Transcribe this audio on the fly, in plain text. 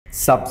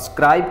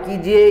Subscribe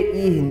कीजिए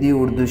ई Hindi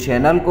Urdu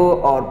channel को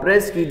और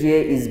प्रेस कीजिए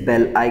इस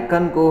बेल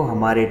आइकन को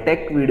हमारे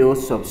टेक वीडियो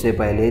सबसे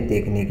पहले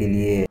देखने के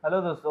लिए।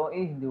 हेलो दोस्तों, ई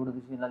हिंदी उर्दू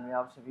चैनल में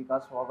आप सभी का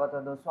स्वागत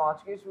है। दोस्तों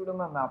आज की इस वीडियो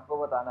में मैं आपको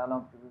बताने वाला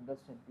हूँ कि विंडोज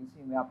 10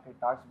 पीसी में आपके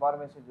टास्क बार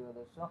में से जो है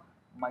दोस्तों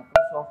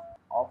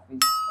Microsoft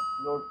office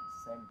upload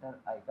centre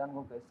icon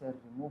को कैसे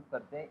रिमूव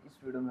करते हैं।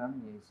 इस वीडियो में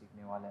हम यही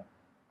सीखने वाले हैं।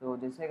 तो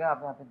जैसे कि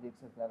आप यहाँ पे देख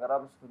सकते हैं, अगर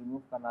आप इसको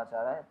रिमूव करना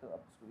चाह रहे हैं तो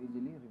आप इसको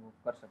इजीली रिमूव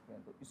कर सकते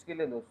हैं। तो इसके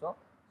लिए दोस्तों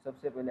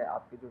सबसे पहले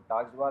आपके जो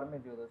टास्क बार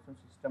में जो दोस्तों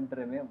सिस्टम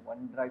ट्रे में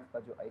वन ड्राइव का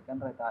जो आइकन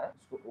रहता है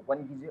उसको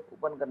ओपन कीजिए।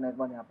 ओपन करने के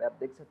बाद यहाँ पे आप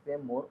देख सकते हैं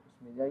मोर,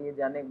 उसमें जाइए।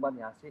 जाने के बाद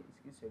यहाँ से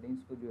इसकी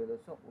सेटिंग्स को जो है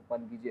दोस्तों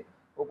ओपन कीजिए।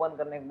 ओपन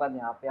करने के बाद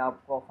यहाँ पे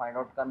आपको फाइंड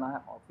आउट करना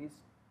है ऑफिस,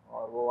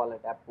 और वो वाला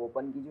टैब को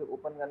ओपन कीजिए।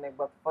 ओपन करने के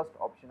बाद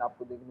फर्स्ट ऑप्शन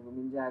आपको देखने को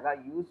मिल जाएगा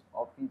यूज़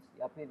ऑफिस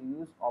या फिर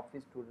यूज़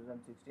ऑफिस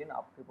 2016।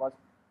 आपके पास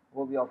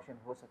वो भी ऑप्शन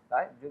हो सकता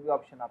है। जो भी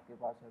ऑप्शन आपके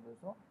पास है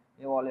दोस्तों,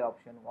 ये वाले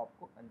ऑप्शन को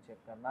आपको अनचेक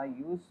करना है।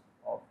 Use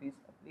office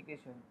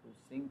application to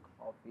sink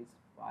office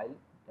file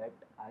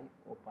that I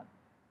open.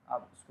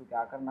 अब इसको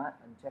क्या करना है,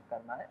 अनचेक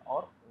करना है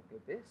और ओके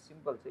पे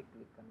सिंपल से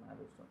क्लिक करना है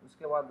दोस्तों।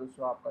 उसके बाद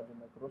दोस्तों आपका जो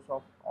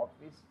माइक्रोसॉफ्ट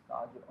ऑफिस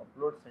का जो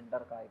अपलोड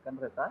सेंटर का आइकन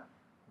रहता है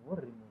वो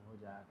रिमूव हो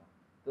जाएगा।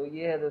 तो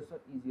ये है दोस्तों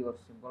इजी और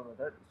सिंपल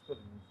मेथड इसको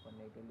रिमूव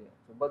करने के लिए।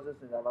 तो बस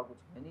दोस्तों ज़्यादा कुछ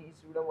है नहीं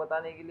इस वीडियो में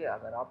बताने के लिए।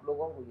 अगर आप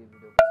लोगों को ये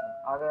वीडियो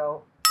पसंद आ गया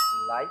हो,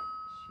 लाइक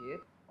शेयर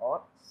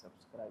और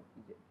सब्सक्राइब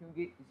कीजिए,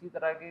 क्योंकि इसी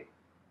तरह के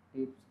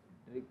टिप्स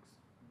ट्रिक्स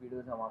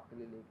वीडियोस हम आपके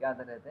लिए लेके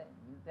आते रहते हैं।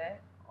 मिलते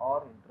हैं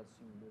और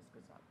इंटरेस्टिंग वीडियोस के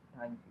साथ।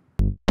 Thank you.